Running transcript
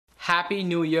Happy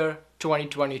New Year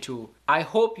 2022. I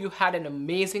hope you had an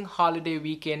amazing holiday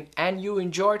weekend and you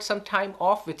enjoyed some time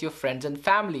off with your friends and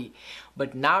family.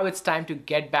 But now it's time to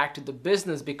get back to the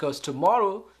business because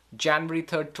tomorrow, January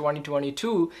 3rd,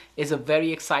 2022 is a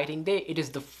very exciting day. It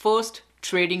is the first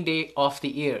trading day of the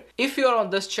year. If you're on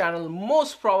this channel,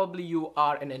 most probably you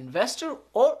are an investor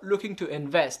or looking to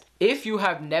invest. If you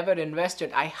have never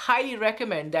invested, I highly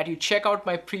recommend that you check out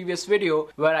my previous video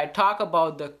where I talk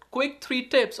about the quick 3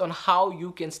 tips on how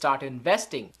you can start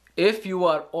investing. If you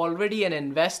are already an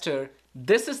investor,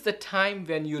 this is the time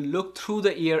when you look through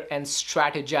the year and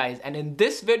strategize. And in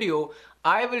this video,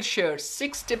 I will share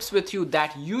 6 tips with you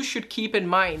that you should keep in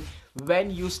mind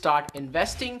when you start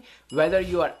investing, whether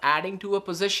you are adding to a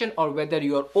position or whether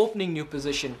you are opening new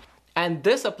position. And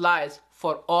this applies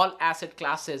for all asset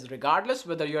classes, regardless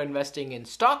whether you're investing in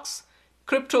stocks,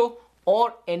 crypto,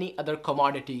 or any other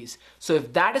commodities. So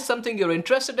if that is something you're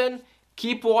interested in,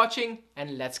 keep watching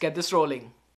and let's get this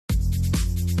rolling.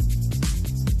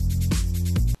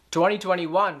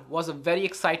 2021 was a very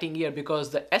exciting year because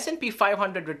the S&P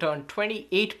 500 returned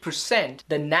 28%,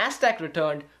 the Nasdaq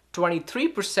returned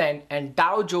 23%, and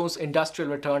Dow Jones Industrial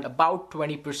returned about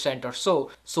 20% or so.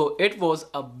 So it was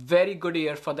a very good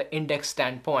year for the index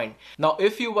standpoint. Now,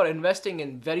 if you were investing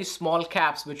in very small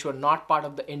caps which were not part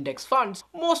of the index funds,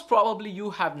 most probably you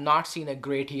have not seen a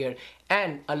great year.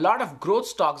 And a lot of growth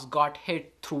stocks got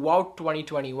hit throughout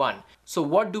 2021. So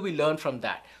what do we learn from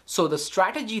that? So the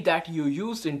strategy that you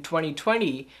used in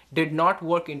 2020 did not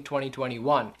work in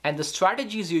 2021. And the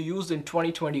strategies you used in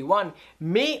 2021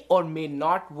 may or may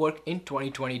not work in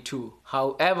 2022.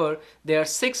 However, there are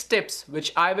 6 tips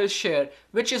which I will share,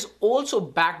 which is also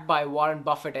backed by Warren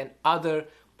Buffett and other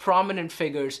prominent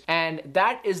figures. And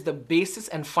that is the basis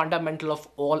and fundamental of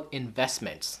all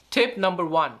investments. Tip number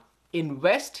 1,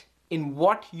 invest in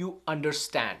what you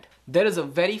understand. There is a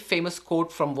very famous quote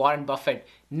from Warren Buffett: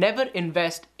 never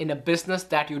invest in a business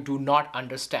that you do not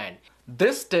understand.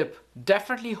 This tip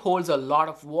definitely holds a lot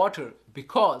of water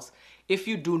because if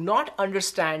you do not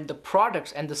understand the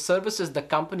products and the services the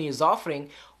company is offering,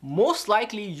 most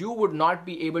likely you would not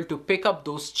be able to pick up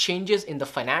those changes in the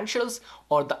financials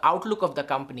or the outlook of the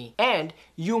company, and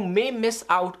you may miss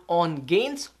out on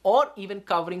gains or even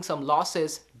covering some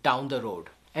losses down the road.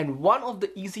 And one of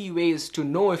the easy ways to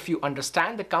know if you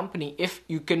understand the company, if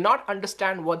you cannot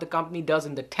understand what the company does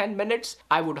in the 10 minutes,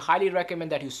 I would highly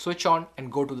recommend that you switch on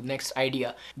and go to the next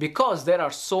idea, because there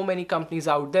are so many companies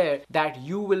out there that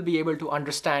you will be able to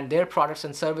understand their products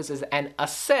and services and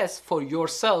assess for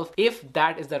yourself if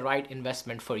that is the right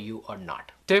investment for you or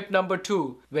not. Tip number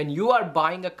 2, when you are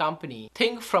buying a company,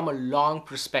 think from a long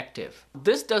perspective.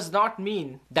 This does not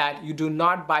mean that you do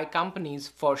not buy companies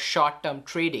for short-term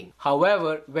trading.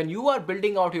 However, when you are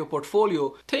building out your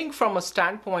portfolio, think from a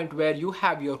standpoint where you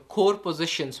have your core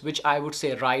positions, which I would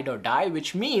say ride or die,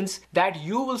 which means that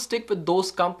you will stick with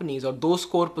those companies or those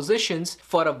core positions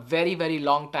for a very, very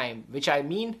long time, which I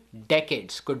mean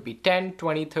decades, could be 10,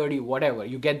 20, 30, whatever,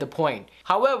 you get the point.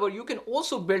 However, you can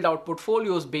also build out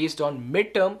portfolios based on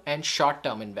mid-term and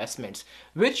short-term investments,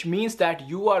 which means that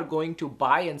you are going to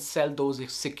buy and sell those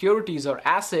securities or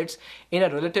assets in a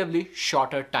relatively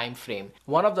shorter time frame.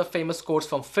 One of the famous quotes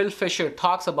from Phil Fisher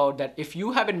talks about that if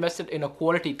you have invested in a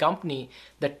quality company,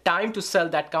 the time to sell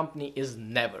that company is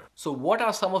never. So what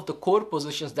are some of the core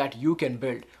positions that you can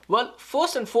build? Well,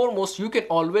 first and foremost, you can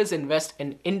always invest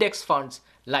in index funds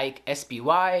like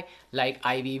SPY, like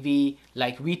IVV,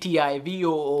 like VTI,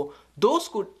 VOO. Those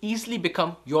could easily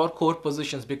become your core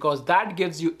positions because that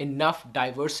gives you enough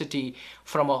diversity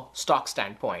from a stock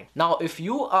standpoint. Now, if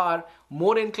you are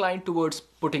more inclined towards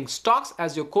putting stocks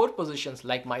as your core positions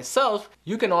like myself,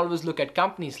 you can always look at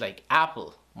companies like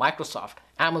Apple, Microsoft,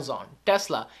 Amazon,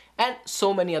 Tesla, and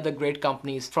so many other great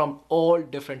companies from all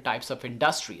different types of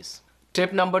industries.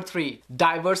 Tip number 3,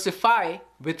 diversify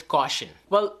with caution.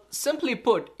 Well, simply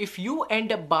put, if you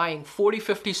end up buying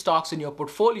 40-50 stocks in your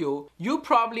portfolio, you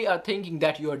probably are thinking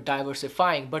that you are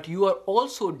diversifying, but you are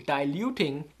also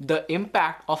diluting the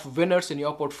impact of winners in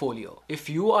your portfolio. If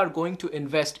you are going to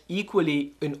invest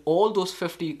equally in all those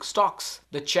 50 stocks,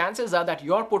 the chances are that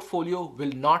your portfolio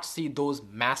will not see those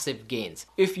massive gains.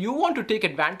 If you want to take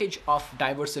advantage of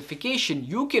diversification,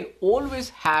 you can always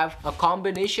have a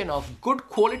combination of good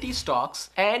quality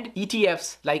stocks and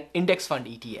ETFs like index fund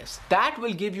ETFs. That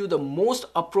will give you the most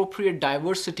appropriate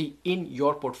diversity in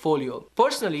your portfolio.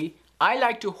 Personally, I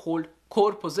like to hold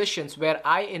core positions where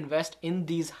I invest in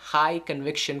these high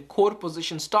conviction core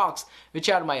position stocks, which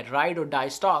are my ride or die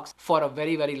stocks for a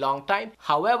very, very long time.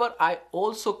 However, I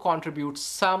also contribute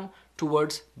some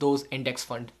towards those index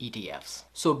fund ETFs.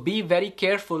 So be very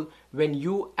careful when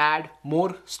you add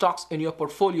more stocks in your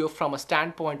portfolio from a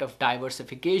standpoint of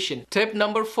diversification. Tip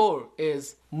number 4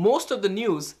 is most of the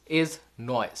news is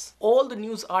noise. All the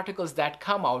news articles that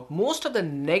come out, most of the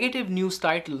negative news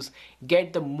titles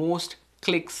get the most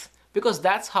clicks because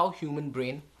that's how human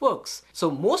brain works.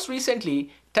 So most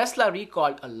recently, Tesla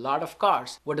recalled a lot of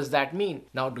cars. What does that mean?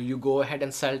 Now, do you go ahead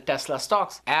and sell Tesla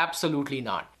stocks? Absolutely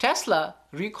not. Tesla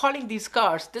recalling these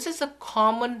cars, this is a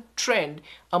common trend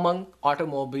among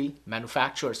automobile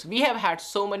manufacturers. We have had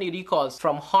so many recalls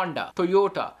from Honda,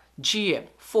 Toyota, GM,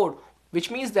 Ford,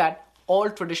 which means that all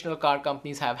traditional car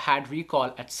companies have had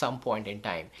recall at some point in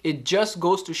time. It just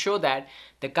goes to show that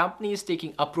the company is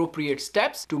taking appropriate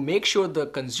steps to make sure the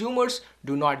consumers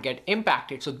do not get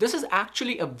impacted. So this is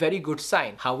actually a very good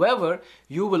sign. However,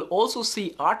 you will also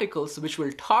see articles which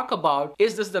will talk about,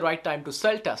 is this the right time to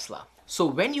sell Tesla? So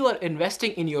when you are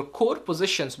investing in your core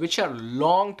positions, which are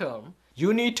long term,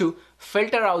 you need to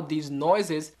filter out these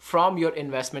noises from your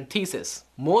investment thesis.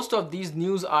 Most of these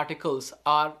news articles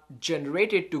are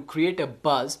generated to create a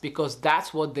buzz because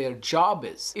that's what their job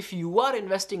is. If you are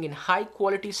investing in high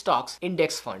quality stocks,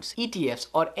 index funds, ETFs,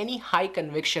 or any high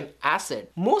conviction asset,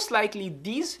 most likely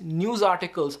these news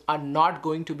articles are not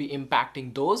going to be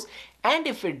impacting those. And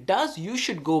if it does, you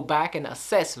should go back and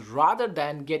assess rather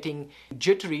than getting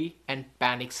jittery and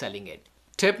panic selling it.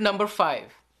 Tip number 5.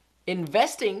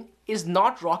 Investing is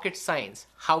not rocket science.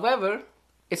 However,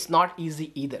 it's not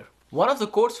easy either. One of the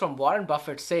quotes from Warren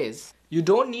Buffett says, "You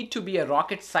don't need to be a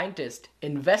rocket scientist.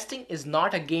 Investing is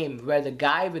not a game where the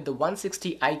guy with the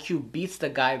 160 IQ beats the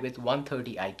guy with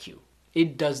 130 IQ.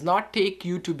 It does not take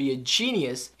you to be a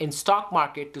genius in stock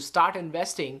market to start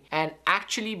investing and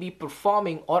actually be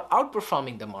performing or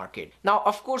outperforming the market." Now,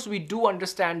 of course, we do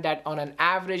understand that on an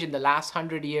average in the last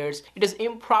 100 years, it is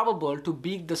improbable to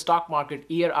beat the stock market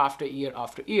year after year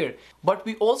after year. But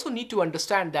we also need to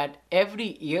understand that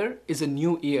every year is a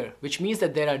new year, which means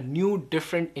that there are new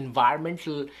different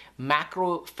environmental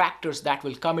macro factors that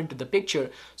will come into the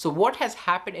picture. So what has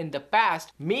happened in the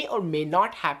past may or may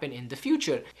not happen in the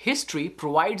future. History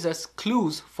provides us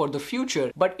clues for the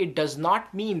future, but it does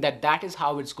not mean that that is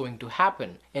how it's going to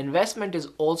happen. Investment is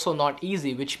also not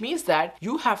easy, which means that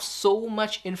you have so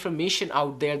much information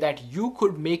out there that you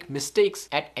could make mistakes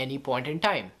at any point in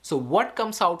time. So what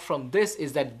comes out from this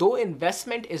is that though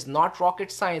investment is not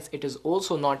rocket science, it is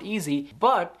also not easy,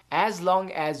 but as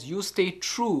long as you stay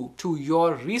true to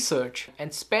your research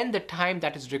and spend the time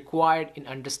that is required in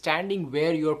understanding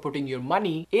where you're putting your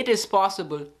money, it is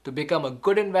possible to become a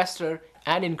good investor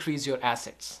and increase your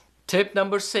assets. Tip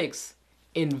number 6,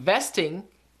 investing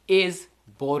is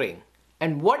boring.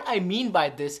 And what I mean by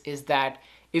this is that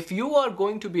if you are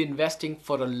going to be investing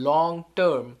for a long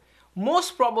term,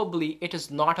 most probably it is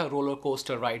not a roller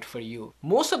coaster ride for you.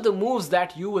 Most of the moves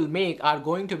that you will make are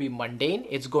going to be mundane.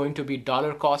 It's going to be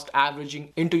dollar cost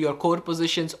averaging into your core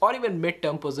positions or even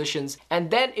midterm positions. And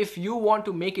then if you want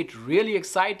to make it really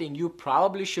exciting, you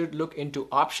probably should look into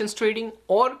options trading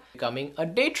or becoming a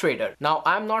day trader. Now,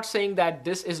 I'm not saying that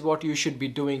this is what you should be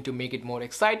doing to make it more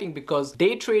exciting, because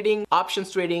day trading,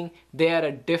 options trading, they are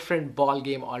a different ball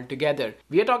game altogether.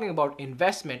 We are talking about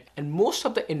investment, and most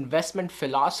of the investment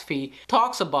philosophy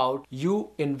talks about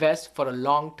you invest for a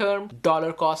long term,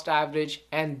 dollar cost average,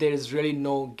 and there is really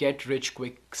no get rich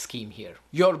quick scheme here.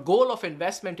 Your goal of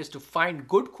investment is to find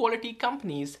good quality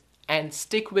companies and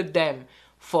stick with them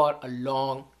for a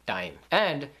long time.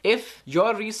 And if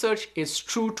your research is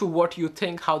true to what you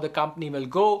think how the company will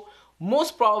go,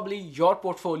 most probably your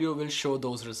portfolio will show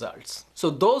those results. So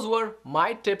those were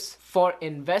my tips for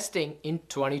investing in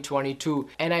 2022.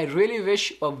 And I really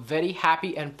wish a very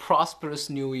happy and prosperous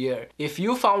new year. If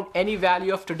you found any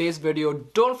value of today's video,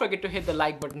 don't forget to hit the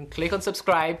like button, click on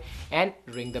subscribe, and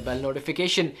ring the bell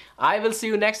notification. I will see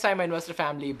you next time, my investor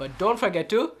family, but don't forget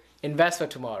to invest for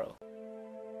tomorrow.